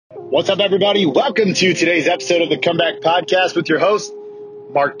What's up, everybody? Welcome to today's episode of the Comeback Podcast with your host,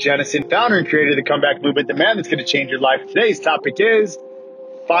 Mark Jennison, founder and creator of the Comeback Movement, the man that's going to change your life. Today's topic is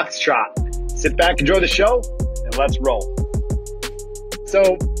Foxtrot. Sit back, enjoy the show, and let's roll. So,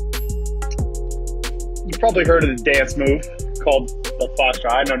 you've probably heard of the dance move called the Foxtrot.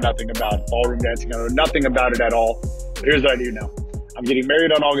 I know nothing about ballroom dancing. I know nothing about it at all. But here's what I do know. I'm getting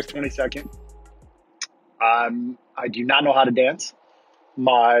married on August 22nd. I do not know how to dance.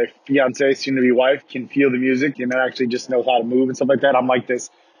 My fiance, soon to be wife, can feel the music and actually just knows how to move and stuff like that. I'm like this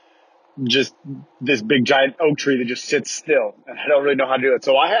big giant oak tree that just sits still, and I don't really know how to do it.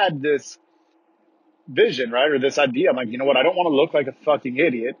 So I had this vision, right, or this idea. I'm like, you know what? I don't want to look like a fucking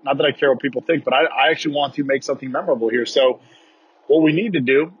idiot. Not that I care what people think, but I actually want to make something memorable here. So what we need to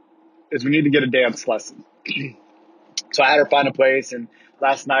do is we need to get a dance lesson. So I had her find a place, and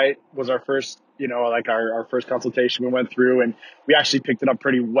last night was our first, our first consultation we went through, and we actually picked it up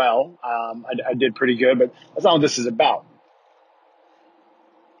pretty well. I did pretty good, but that's not what this is about.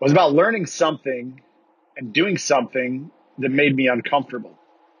 It was about learning something and doing something that made me uncomfortable.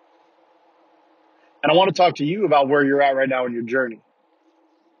 And I want to talk to you about where you're at right now in your journey.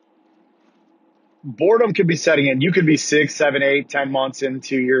 Boredom could be setting in. You could be 6, 7, 8, 10 months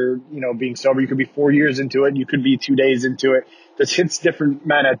into your, being sober. You could be 4 years into it. You could be 2 days into it. This hits different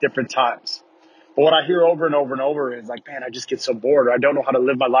men at different times. But what I hear over and over and over is like, man, I just get so bored. I don't know how to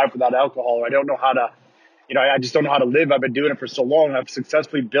live my life without alcohol. I don't know how to, I just don't know how to live. I've been doing it for so long. I've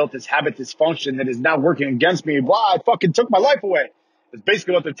successfully built this habit dysfunction that is now working against me. Blah, I fucking took my life away. That's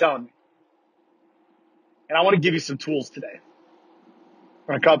basically what they're telling me. And I want to give you some tools today.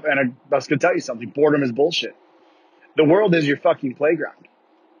 And I was going to tell you something. Boredom is bullshit. The world is your fucking playground.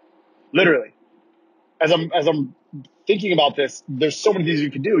 Literally. As I'm thinking about this, there's so many things you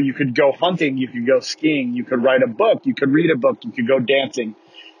could do. You could go hunting. You could go skiing. You could write a book. You could read a book. You could go dancing.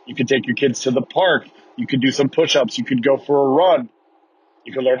 You could take your kids to the park. You could do some push-ups. You could go for a run.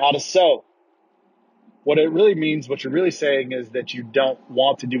 You could learn how to sew. What it really means, what you're really saying is that you don't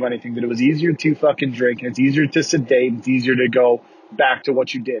want to do anything, that it was easier to fucking drink, and it's easier to sedate, it's easier to go back to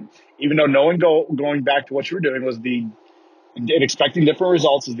what you did. Even though going back to what you were doing was and expecting different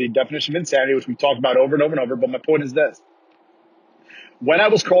results is the definition of insanity, which we've talked about over and over and over. But my point is this. When I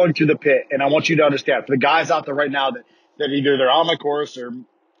was crawling through the pit, and I want you to understand, for the guys out there right now that either they're on my course or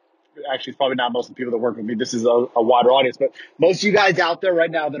actually it's probably not most of the people that work with me. This is a wider audience, but most of you guys out there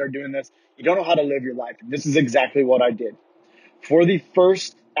right now that are doing this, you don't know how to live your life. And this is exactly what I did.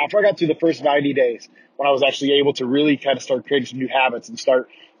 After I got through the first 90 days, when I was actually able to really kind of start creating some new habits and start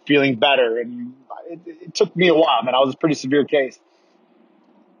feeling better, and it took me a while, man. I was a pretty severe case.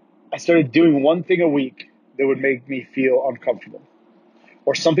 I started doing one thing a week that would make me feel uncomfortable,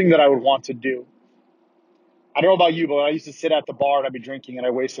 or something that I would want to do. I don't know about you, but when I used to sit at the bar and I'd be drinking and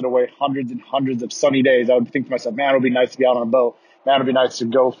I wasted away hundreds and hundreds of sunny days, I would think to myself, man, it would be nice to be out on a boat. Man, it would be nice to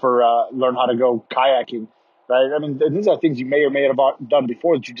go learn how to go kayaking, right? I mean, these are things you may or may have done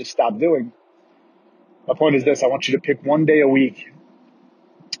before that you just stopped doing. My point is this. I want you to pick one day a week.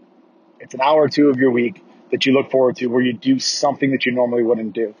 It's an hour or two of your week that you look forward to where you do something that you normally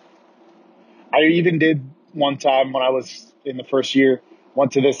wouldn't do. I even did one time when I was in the first year,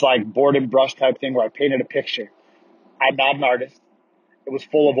 went to this like board and brush type thing where I painted a picture. I'm not an artist. It was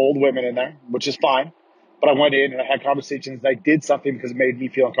full of old women in there, which is fine. But I went in and I had conversations and I did something because it made me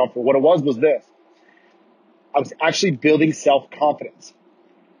feel uncomfortable. What it was this. I was actually building self-confidence.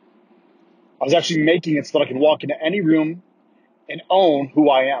 I was actually making it so that I could walk into any room and own who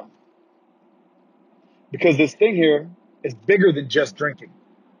I am. Because this thing here is bigger than just drinking.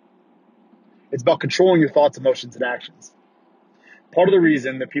 It's about controlling your thoughts, emotions, and actions. Part of the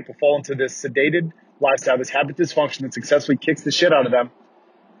reason that people fall into this sedated lifestyle, this habit dysfunction that successfully kicks the shit out of them,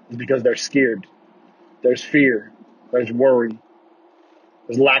 is because they're scared. There's fear. There's worry.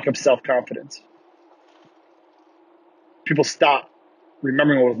 There's lack of self-confidence. People stop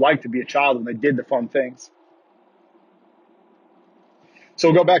remembering what it was like to be a child when they did the fun things. So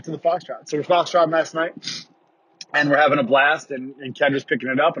we'll go back to the Foxtrot. So we're Foxtrot last night, and we're having a blast, and Kendra's picking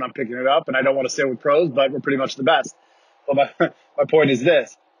it up, and I'm picking it up, and I don't want to say we're pros, but we're pretty much the best. But my point is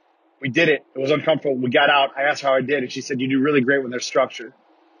this. We did it. It was uncomfortable. We got out. I asked her how I did, and she said, you do really great when there's structure.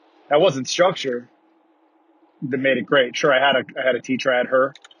 That wasn't structure that made it great. Sure, I had a teacher. I had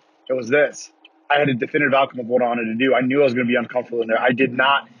her. It was this. I had a definitive outcome of what I wanted to do. I knew I was going to be uncomfortable in there. I did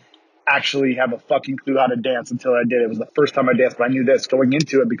not actually have a fucking clue how to dance until I did. It was the first time I danced, but I knew this going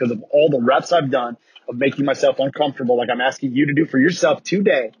into it because of all the reps I've done of making myself uncomfortable, like I'm asking you to do for yourself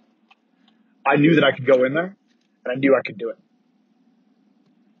today. I knew that I could go in there, and I knew I could do it.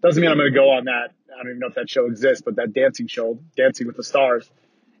 Doesn't mean I'm going to go on that. I don't even know if that show exists, but that dancing show, Dancing with the Stars,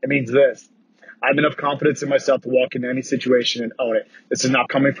 It means this. I have enough confidence in myself to walk into any situation and own it. This is not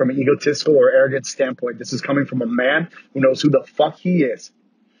coming from an egotistical or arrogant standpoint. This is coming from a man who knows who the fuck he is,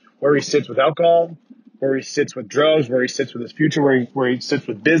 where he sits with alcohol, where he sits with drugs, where he sits with his future, where he sits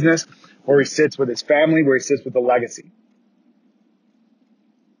with business, where he sits with his family, where he sits with a legacy.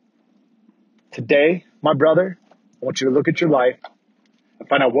 Today, my brother, I want you to look at your life and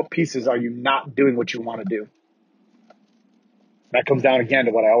find out what pieces are you not doing what you want to do. That comes down again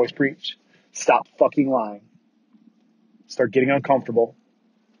to what I always preach. Stop fucking lying. Start getting uncomfortable.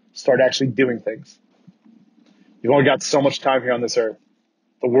 Start actually doing things. You've only got so much time here on this earth.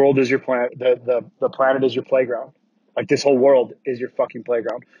 The world is your planet. The planet is your playground. Like this whole world is your fucking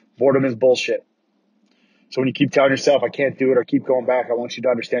playground. Boredom is bullshit. So when you keep telling yourself, I can't do it or keep going back, I want you to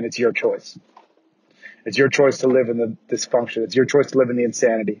understand it's your choice. It's your choice to live in the dysfunction. It's your choice to live in the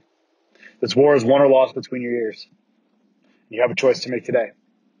insanity. This war is won or lost between your ears. You have a choice to make today.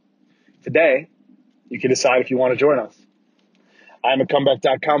 Today, you can decide if you want to join us.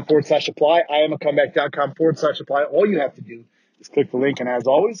 IamAcomeback.com/apply. IamAcomeback.com/apply. All you have to do is click the link. And as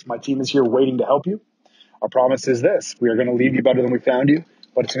always, my team is here waiting to help you. Our promise is this. We are going to leave you better than we found you,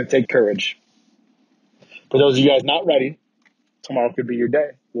 but it's going to take courage. For those of you guys not ready, tomorrow could be your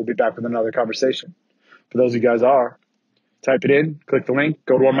day. We'll be back with another conversation. For those of you guys are, type it in, click the link,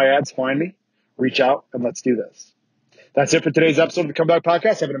 go to one of my ads, find me, reach out, and let's do this. That's it for today's episode of the Comeback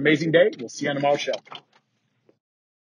Podcast. Have an amazing day. We'll see you on tomorrow's show.